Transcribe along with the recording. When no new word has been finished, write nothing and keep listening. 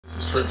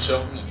Strip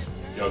show.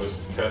 Yo, this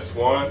is test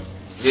one.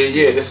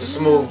 Yeah, this is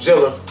Smooth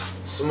Jilla.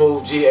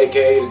 Smooth G,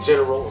 aka the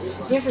General.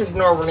 This is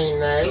Norbertine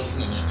Ray.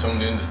 And you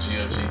tuned in to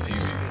G.F.G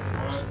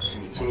TV.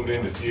 And you tuned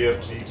in to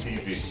G.F.G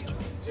TV.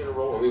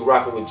 General, and we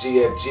rocking with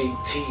G.F.G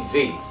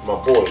TV, my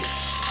boys.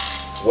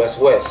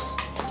 West.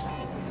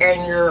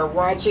 And you're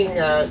watching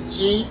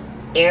G.F.G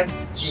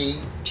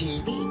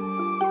TV.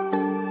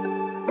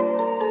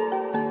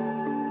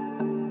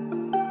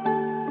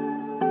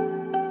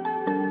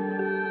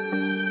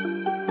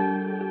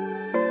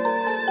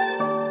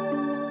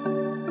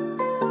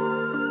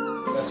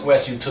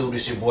 West YouTube,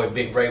 it's your boy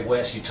Big Ray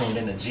West. You tuned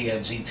in to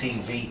G.F.G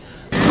TV.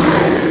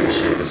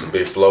 Shit, this is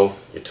Big Flow.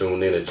 You're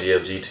tuned in to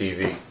G.F.G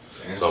TV.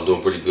 So I'm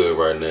doing pretty good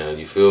right now.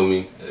 You feel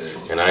me?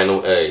 And I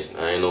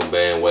ain't no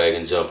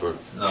bandwagon jumper.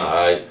 No.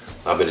 Alright.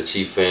 I've been a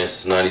Chief fan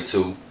since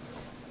 '92.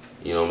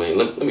 You know what I mean?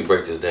 Let me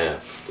break this down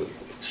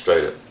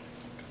straight up.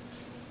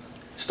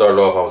 Started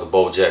off, I was a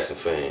Bo Jackson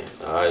fan.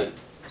 Alright.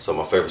 So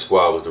my favorite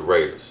squad was the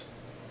Raiders.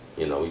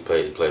 You know, he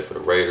played for the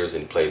Raiders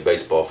and he played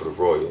baseball for the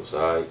Royals.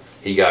 Alright.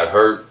 He got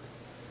hurt.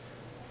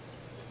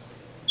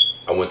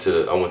 I went to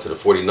the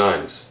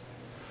 49ers.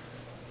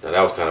 Now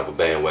that was kind of a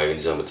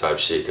bandwagon jumper type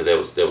shit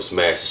because they was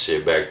smashing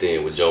shit back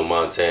then with Joe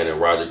Montana,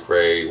 Roger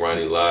Craig,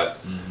 Ronnie Lott,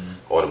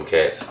 all them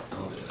cats.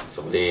 Oh, yeah.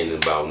 So then in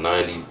about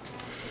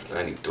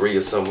 93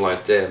 or something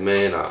like that,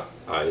 man, I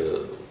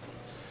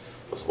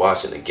was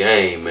watching the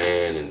game,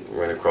 man, and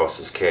ran across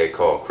this cat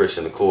called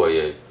Christian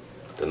Okoye,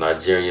 the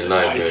Nigerian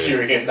Nightmare.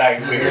 Nigerian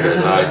Nightmare. The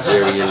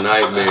Nigerian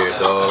Nightmare,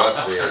 dog. I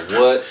said,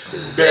 what?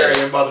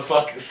 Burying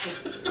motherfuckers.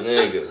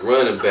 Nigga,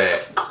 running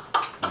back.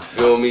 You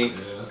feel me? Yeah.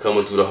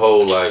 Coming through the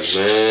hole like,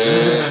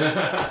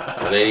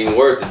 man, it ain't even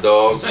worth it,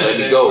 dog. Just let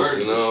me go.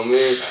 You know what I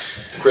mean?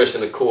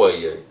 Christian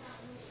Okoye.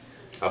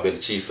 I've been a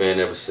Chief fan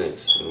ever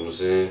since. You know what I'm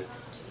saying?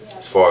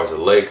 As far as the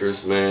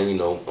Lakers, man, you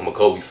know, I'm a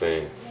Kobe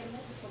fan.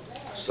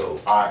 So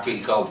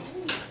R.I.P. Kobe.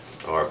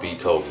 R.I.P.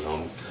 Kobe,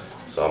 homie.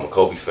 So I'm a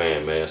Kobe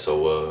fan, man.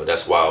 So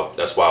that's why I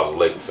was a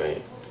Laker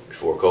fan.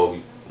 Before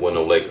Kobe,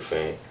 wasn't no Laker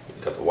fan.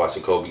 Got to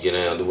watching Kobe get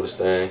down, doing his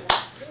thing.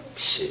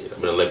 Shit,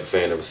 I've been a Laker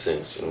fan ever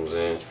since. You know what I'm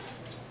saying?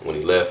 When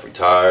he left,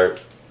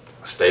 retired,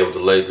 I stayed with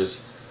the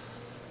Lakers.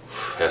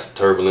 Had some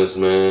turbulence,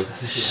 man.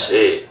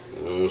 Shit,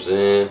 you know what I'm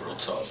saying? Real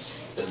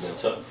tough. It's been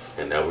tough.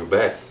 And now we're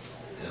back.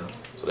 Yeah.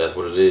 So that's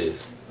what it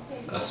is.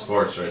 That's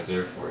sports right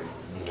there for you.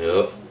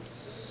 Yep.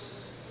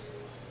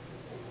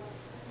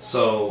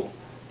 So,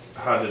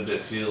 how did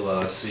it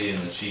feel seeing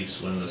the Chiefs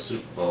win the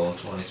Super Bowl in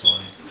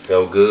 2020?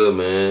 Felt good,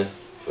 man.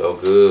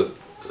 Felt good.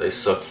 Cause they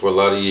sucked for a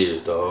lot of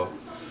years, dog.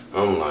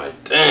 I'm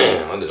like,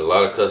 damn, I did a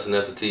lot of cussing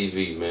at the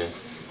TV, man.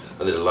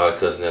 I did a lot of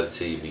cussing at the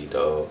TV,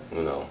 dog.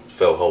 You know,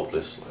 felt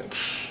hopeless. Like,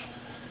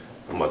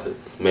 I'm about to,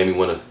 made me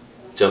want to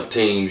jump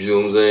teams, you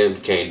know what I'm saying?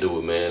 You can't do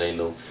it, man. Ain't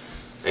no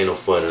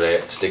fun of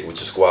that. Stick with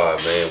your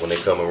squad, man. When they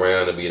come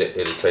around,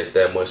 it'll taste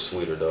that much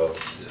sweeter, dog.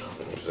 Yeah. You know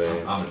what I'm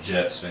saying? I'm a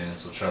Jets fan,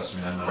 so trust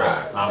me, I know.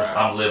 Right.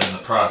 I'm living the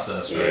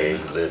process right yeah,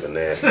 now. you living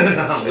that.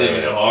 I'm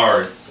living it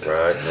hard.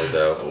 Right, no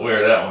doubt. I wear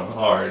that one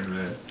hard,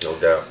 man. No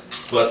doubt.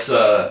 But,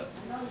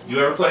 you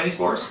ever play any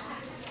sports?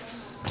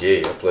 Yeah,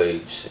 I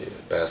played shit,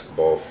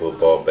 basketball,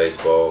 football,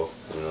 baseball,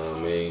 you know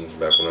what I mean?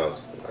 Back when I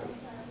was like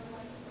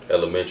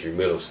elementary,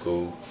 middle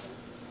school,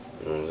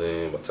 you know what I'm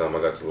saying? By the time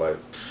I got to like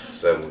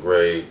 7th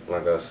grade,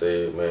 like I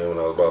said, man, when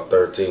I was about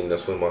 13,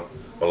 that's when my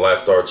life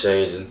started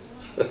changing.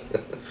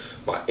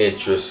 My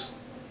interests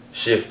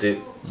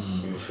shifted,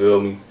 you feel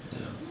me?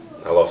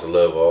 Yeah. I lost the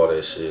love of all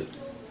that shit.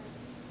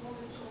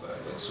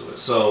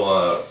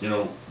 So, you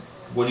know,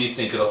 what do you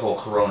think of the whole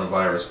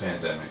coronavirus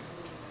pandemic?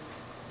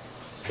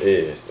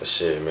 Yeah, that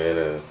shit,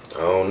 man. I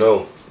don't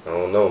know,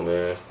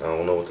 man. I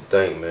don't know what to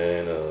think,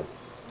 man.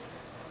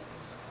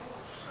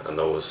 I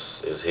know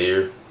it's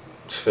here.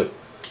 It's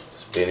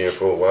been here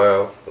for a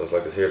while. Looks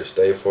like it's here to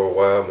stay for a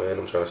while, man.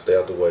 I'm trying to stay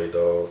out the way,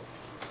 dog.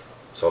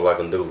 That's all I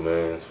can do,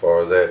 man. As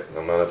far as that,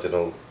 I'm not up to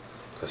no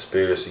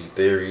conspiracy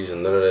theories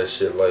and none of that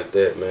shit like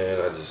that,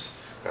 man.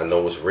 I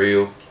know it's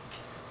real,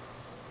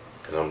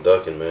 and I'm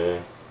ducking,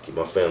 man. Keep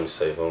my family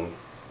safe, homie.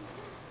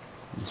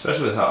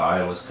 Especially with how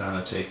Iowa's kind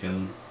of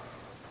taken.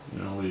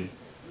 You know, they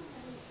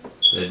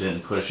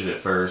didn't push it at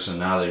first, and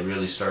now they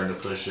really starting to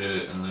push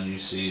it, and then you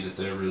see that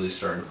they're really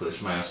starting to push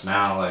masks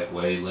now, like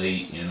way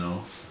late, you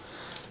know.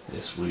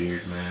 It's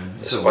weird, man.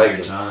 It's a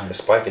weird time. It's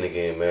spiking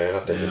again, man. I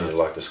think Yeah. they need to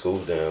lock the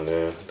schools down,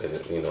 man.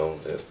 You know,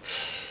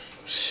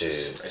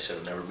 shit. They should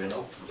have never been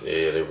open.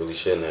 Yeah, they really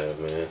shouldn't have,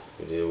 man.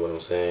 You did what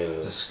I'm saying?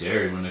 It's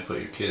scary when they put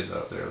your kids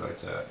out there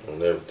like that.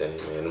 On everything,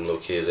 man. Them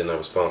little kids, they're not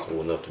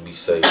responsible enough to be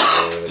safe,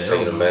 man. They're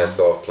taking the mask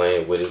off,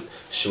 playing with it,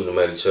 shooting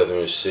them at each other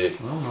and shit.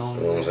 I don't know,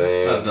 you know what I'm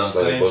saying? I've done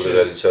Slinging same bullets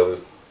shit. at each other.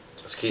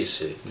 That's kid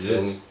shit. You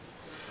feel me?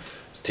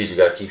 The teacher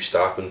got to keep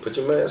stopping. Put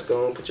your mask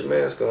on. Put your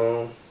mask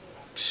on.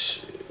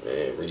 Shit,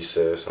 man.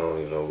 Recess. I don't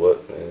even know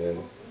what,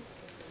 man.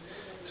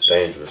 It's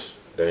dangerous.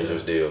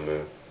 Dangerous deal,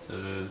 man.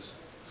 It is.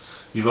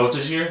 You vote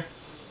this year?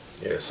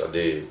 Yes, I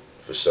did.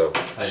 For sure.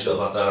 How you feel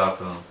about that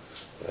outcome?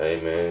 Hey,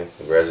 man,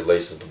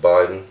 congratulations to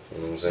Biden. You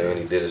know what I'm saying?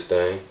 He did his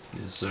thing.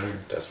 Yes, sir.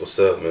 That's what's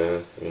up,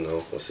 man. You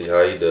know, let's see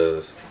how he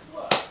does.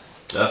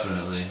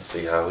 Definitely.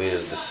 See how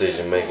his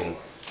decision-making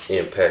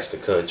impacts the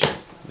country.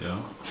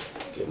 Yeah.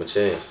 Give him a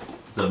chance.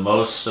 The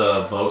most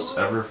votes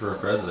ever for a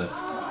president.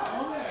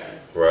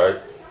 Right?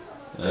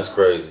 Yeah. That's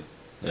crazy.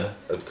 Yeah.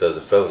 That's because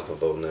the fellas can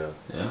vote now.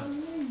 Yeah.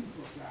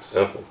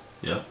 Simple.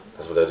 Yeah.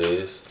 That's what that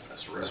is.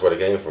 That's real. That's where they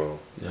came from.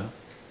 Yeah.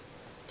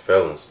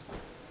 Felons.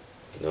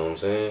 You know what I'm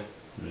saying?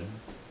 Yeah.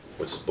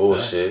 Which is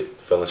bullshit.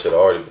 Felons should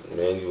already,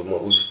 man, you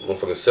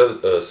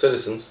motherfucking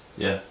citizens.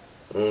 Yeah.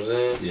 You know what I'm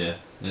saying? Yeah.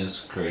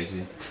 It's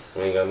crazy.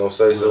 We ain't got no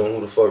say so on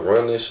who the fuck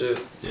run this shit.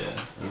 Yeah.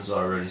 It was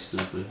already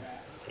stupid.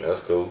 That's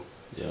cool.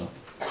 Yeah.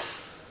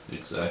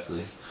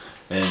 Exactly.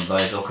 And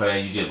like, okay,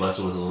 you get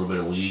busted with a little bit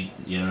of weed,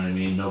 you know what I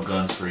mean? No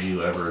guns for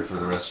you ever for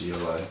the rest of your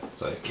life.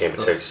 It's like, Can't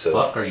what protect the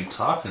yourself. fuck are you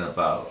talking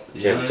about?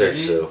 You Can't know protect what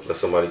I mean? yourself. Let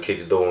somebody kick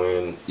the door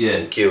in Yeah.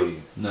 and kill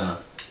you. No.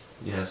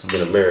 Yeah,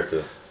 In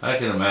America. I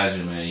can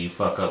imagine, man, you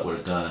fuck up with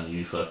a gun,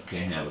 you fucking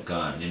can't have a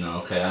gun, you know,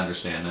 okay, I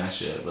understand that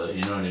shit, but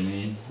you know what I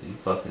mean? You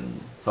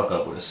fucking fuck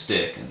up with a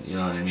stick, and you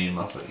know what I mean,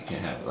 motherfucker, you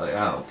can't have it. Like,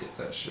 I don't get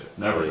that shit.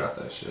 Never got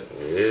that shit.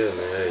 Yeah,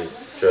 man, hey,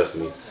 trust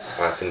me,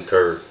 I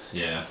concur.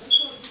 Yeah.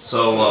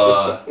 So,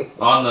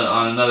 on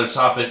another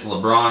topic,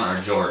 LeBron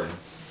or Jordan?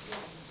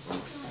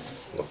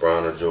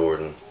 LeBron or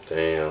Jordan,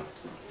 damn.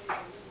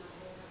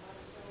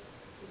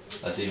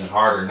 That's even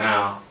harder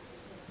now.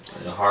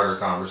 A harder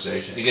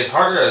conversation. It gets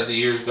harder as the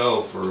years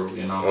go for,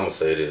 you know. I'm gonna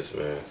say this,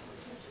 man.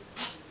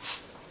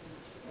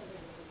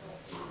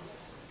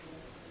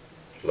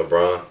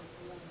 LeBron.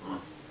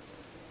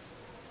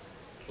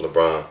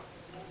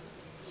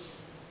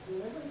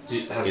 Has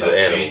He's that an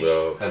animal, changed?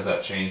 dog. Has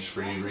that changed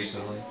for you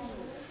recently?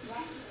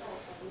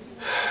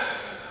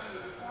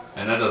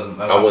 And that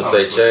doesn't. I wouldn't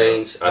say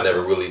change. I That's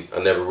never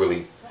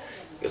really.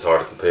 It's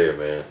hard to compare,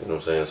 man. You know what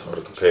I'm saying? It's hard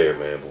to compare,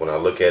 man. But when I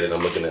look at it,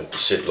 I'm looking at the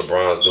shit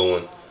LeBron's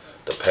doing,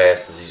 the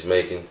passes he's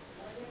making,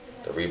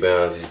 the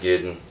rebounds he's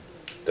getting,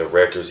 the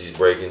records he's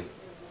breaking.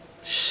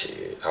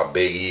 Shit, how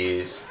big he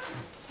is.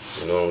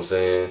 You know what I'm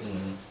saying?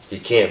 Mm-hmm. He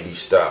can't be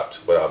stopped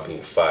without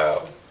being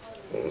fouled.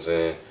 You know what I'm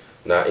saying?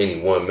 Not any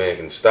one man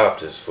can stop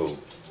this fool.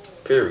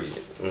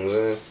 Period. You know what I'm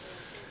saying?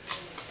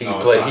 He can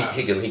play.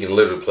 He can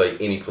literally play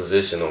any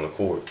position on the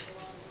court.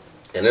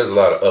 And there's a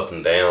lot of up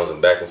and downs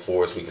and back and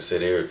forth. We can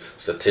sit here,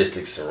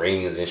 statistics and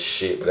rings and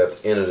shit. But at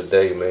the end of the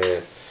day,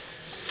 man,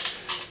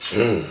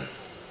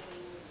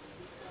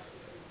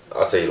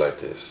 I'll tell you like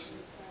this.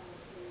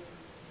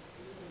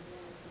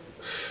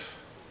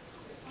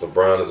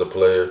 LeBron is a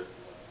player.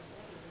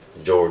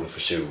 Jordan for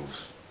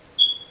shoes.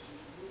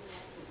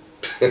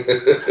 Well,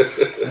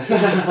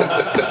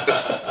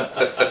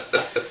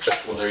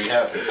 there you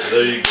have it.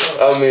 There you go.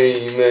 I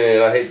mean,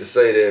 man, I hate to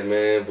say that,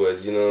 man,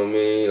 but you know what I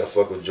mean? I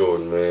fuck with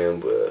Jordan, man,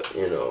 but,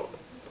 you know,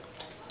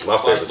 my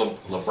Plus, favorite.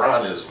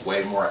 LeBron is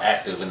way more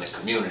active in the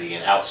community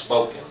and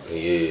outspoken.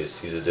 He is.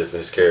 He's a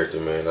different character,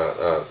 man.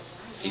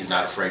 He's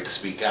not afraid to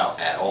speak out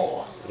at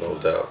all. No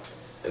doubt.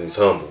 And he's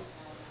humble.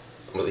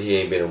 He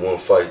ain't been in one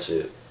fight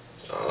yet.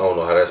 I don't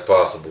know how that's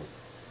possible.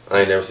 I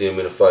ain't never seen him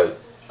in a fight.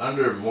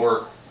 Under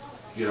more,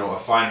 you know, a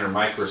finer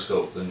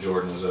microscope than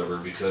Jordan was ever,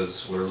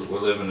 because we're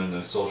living in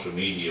the social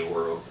media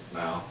world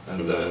now,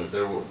 and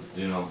there were,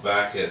 you know,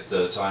 back at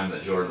the time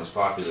that Jordan was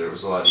popular, it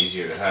was a lot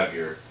easier to have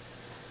your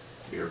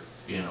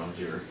you know,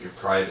 your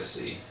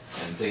privacy,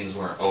 and things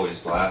weren't always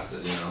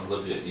blasted. You know,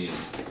 look at you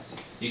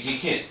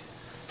can't.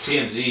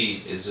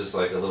 TMZ is just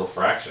like a little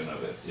fraction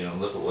of it. You know,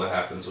 look at what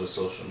happens with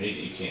social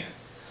media. You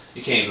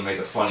can't even make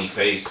a funny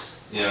face,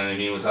 you know what I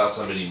mean, without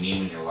somebody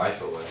memeing your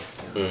life away.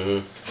 You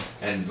know?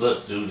 And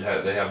look, dude,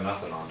 they have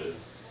nothing on, dude.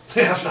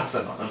 They have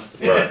nothing on them.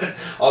 Right.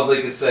 All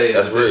they could say is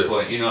That's at this real.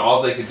 point, you know,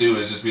 all they could do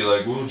is just be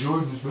like, well,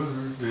 Jordan's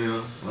better, you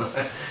know.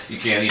 You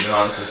can't even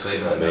honestly say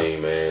that. I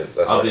mean, man,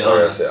 that's I'll like be I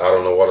honest. said. I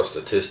don't know all the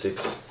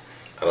statistics.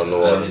 I don't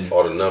know I don't either.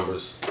 all the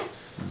numbers.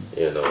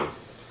 You know.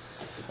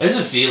 It's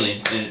a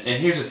feeling,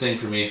 and here's the thing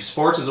for me: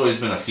 sports has always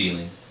been a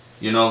feeling.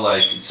 You know,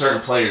 like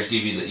certain players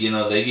give you,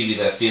 they give you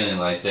that feeling,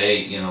 like they,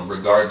 you know,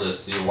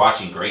 regardless, you're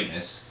watching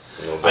greatness.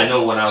 I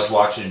know when I was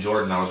watching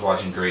Jordan, I was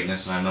watching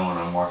greatness, and I know when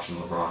I'm watching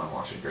LeBron, I'm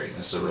watching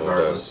greatness. So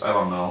regardless, I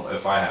don't know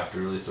if I have to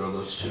really throw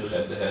those two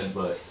head to head,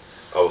 but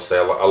I would say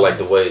I like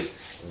the way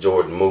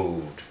Jordan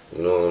moved.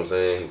 You know what I'm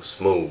saying? He was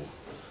smooth,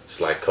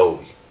 just like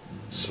Kobe.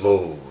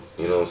 Smooth.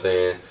 You know what I'm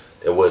saying?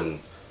 There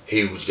wasn't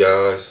huge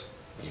guys.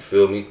 You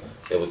feel me?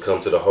 They would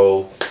come to the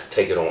hole,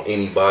 take it on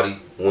anybody,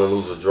 win,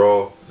 lose, or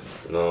draw.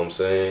 You know what I'm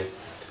saying?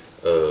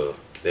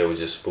 They were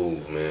just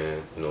smooth,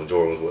 man. You know,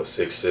 Jordan was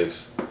what,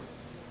 6'6".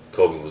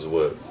 Kobe was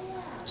what?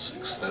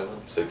 6'7".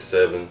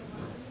 6'7".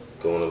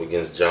 Going up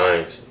against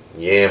giants,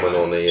 yamming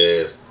on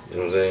their ass. You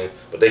know what I'm saying?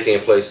 But they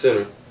can't play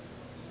center.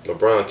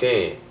 LeBron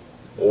can,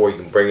 or he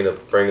can bring it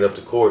up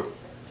the court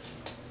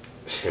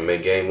and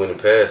make game-winning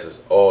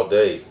passes all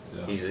day.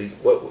 Yeah.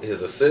 What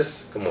his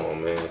assists? Come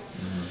on, man.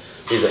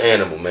 He's an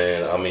animal,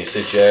 man. I mean,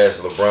 since you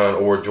asked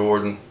LeBron or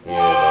Jordan, you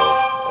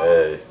know,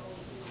 hey,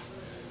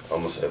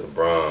 I'm gonna say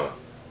LeBron.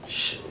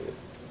 Shit.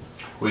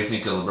 What do you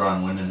think of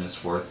LeBron winning his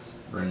 4th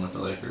ring with the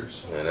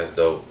Lakers? Man, that's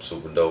dope.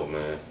 Super dope,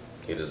 man.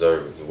 He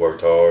deserved it. He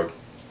worked hard.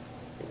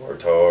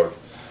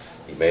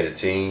 He made a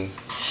team.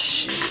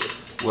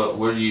 Shit.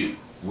 Where do you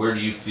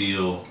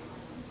feel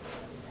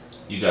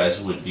you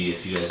guys would be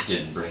if you guys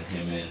didn't bring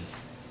him in?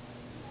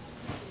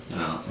 You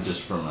know,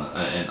 just from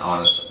an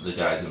honest, the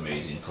guy's an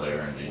amazing player,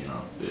 and you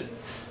know,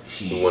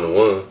 We won and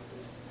won.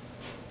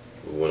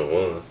 We won and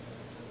won.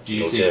 Do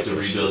you think the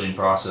rebuilding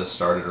process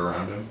started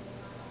around him?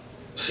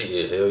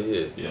 Shit, hell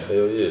yeah. Yeah.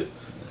 Hell yeah.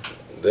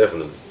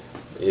 Definitely.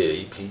 Yeah,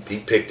 he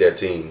picked that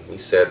team. He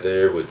sat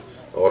there with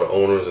all the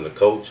owners and the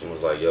coach and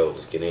was like, yo,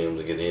 let's get him,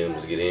 let's get him,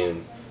 let's get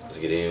him, let's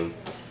get him.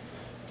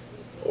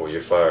 Or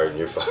you're fired and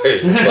you're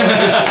fired. You're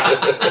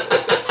fired.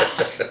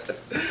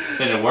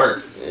 And it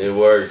worked. It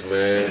worked,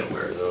 man. It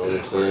worked. You know what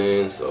I'm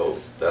saying? So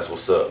that's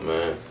what's up,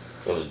 man.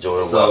 It was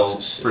Jordan. So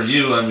for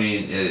you, I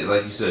mean,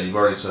 like you said, you've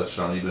already touched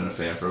on. You've been a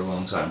fan for a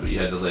long time, but you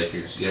had the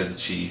Lakers, you had the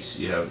Chiefs,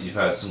 you've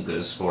had some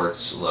good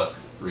sports luck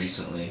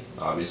recently.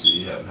 Obviously,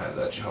 you haven't had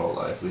that your whole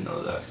life. We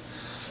know that.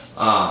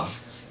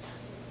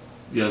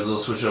 You know, a little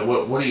switch up.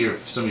 What are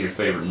some of your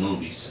favorite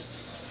movies?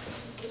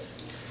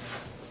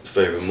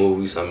 Favorite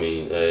movies? I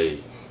mean, hey,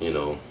 you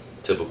know,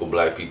 typical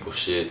black people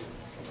shit.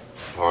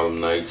 Harlem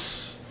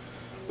Nights,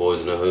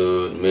 Boys in the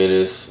Hood,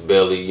 Menace,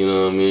 Belly. You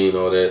know what I mean?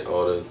 All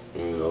the,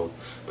 you know.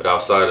 But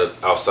outside of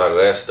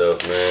that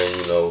stuff, man,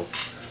 you know,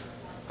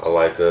 I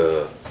like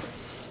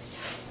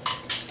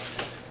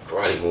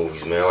karate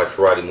movies, man. I like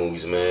karate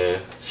movies,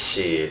 man.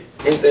 Shit,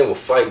 anything with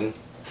fighting,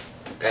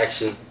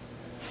 action,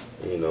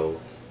 you know,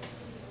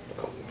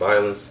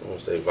 violence. I won't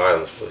say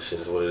violence, but shit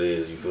is what it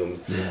is. You feel me?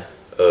 Yeah.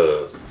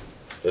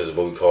 This is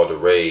what we call The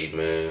Raid,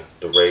 man.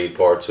 The Raid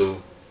Part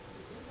 2.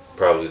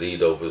 Probably the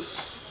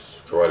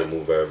dopest karate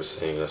movie I ever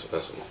seen. That's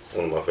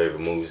one of my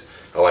favorite movies.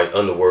 I like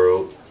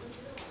Underworld.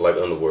 Yeah,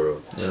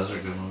 those are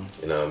good movies.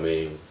 You know what I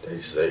mean?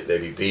 They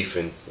be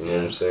beefing. You know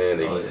what I'm saying?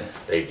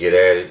 They get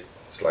at it.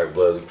 It's like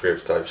Bloods and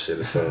Crips type shit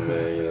or something,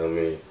 man. You know what I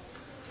mean?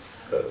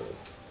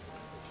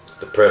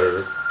 The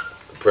Predator.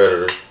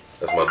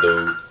 That's my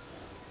dude.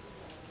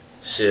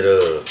 Shit.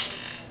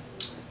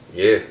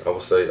 Yeah, I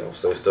would say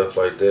stuff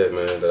like that,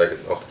 man. That I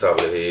can off the top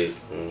of the head.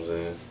 You know what I'm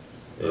saying?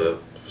 Yeah,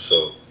 for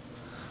sure.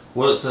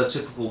 What's a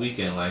typical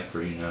weekend like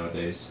for you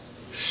nowadays?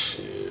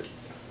 Shit.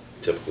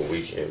 Typical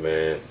weekend,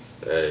 man.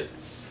 Hey.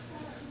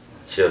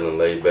 Chilling,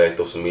 laid back,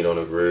 throw some meat on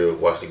the grill,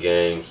 watch the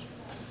games,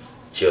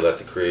 chill at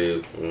the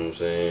crib, you know what I'm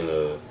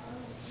saying?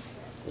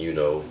 You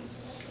know,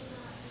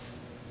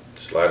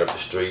 slide up the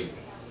street,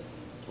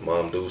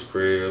 Mom Deuce's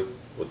crib,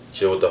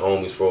 chill with the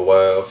homies for a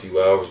while, a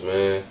few hours,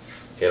 man.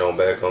 Head on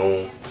back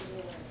home.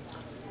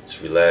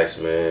 Just relax,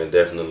 man.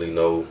 Definitely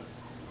no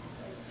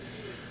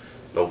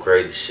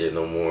crazy shit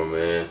no more, man.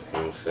 You know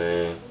what I'm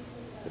saying?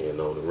 You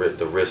know,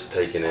 the risk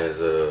taken as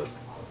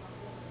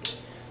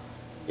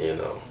you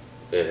know,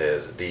 it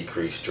has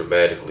decreased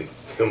dramatically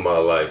in my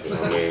life, you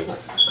know what I mean?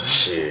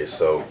 Shit,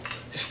 so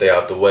just stay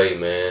out the way,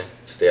 man.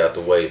 Stay out the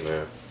way,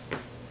 man.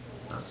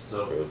 That's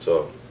dope. Real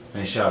talk.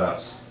 Any shout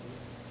outs?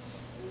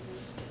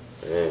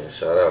 Man,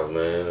 shout out,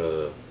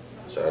 man.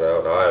 Shout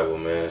out Iowa,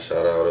 man.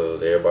 Shout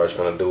out everybody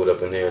trying to do it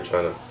up in here,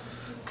 trying to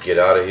get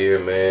out of here,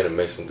 man, and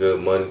make some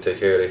good money, take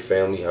care of their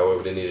family,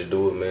 however they need to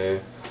do it,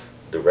 man.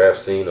 The rap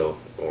scene or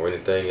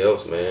anything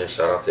else, man.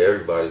 Shout out to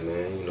everybody,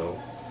 man, you know.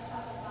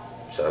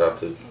 Shout out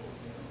to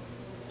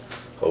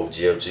whole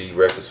G.F.G.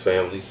 Records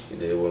family. You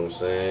did what I'm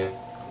saying?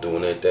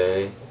 Doing their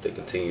thing. They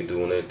continue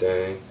doing their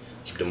thing.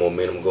 Keep the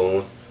momentum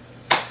going.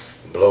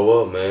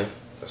 Blow up, man.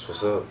 That's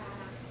what's up.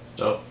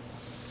 Dope.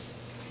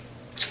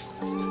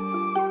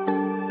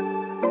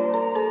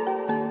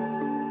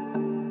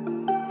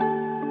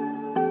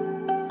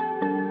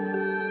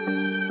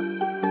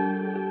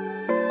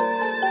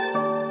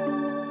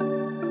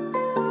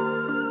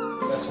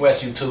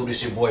 West YouTube,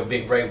 this your boy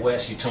Big Ray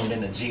West. You tuned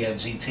in to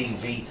G.F.G.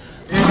 TV.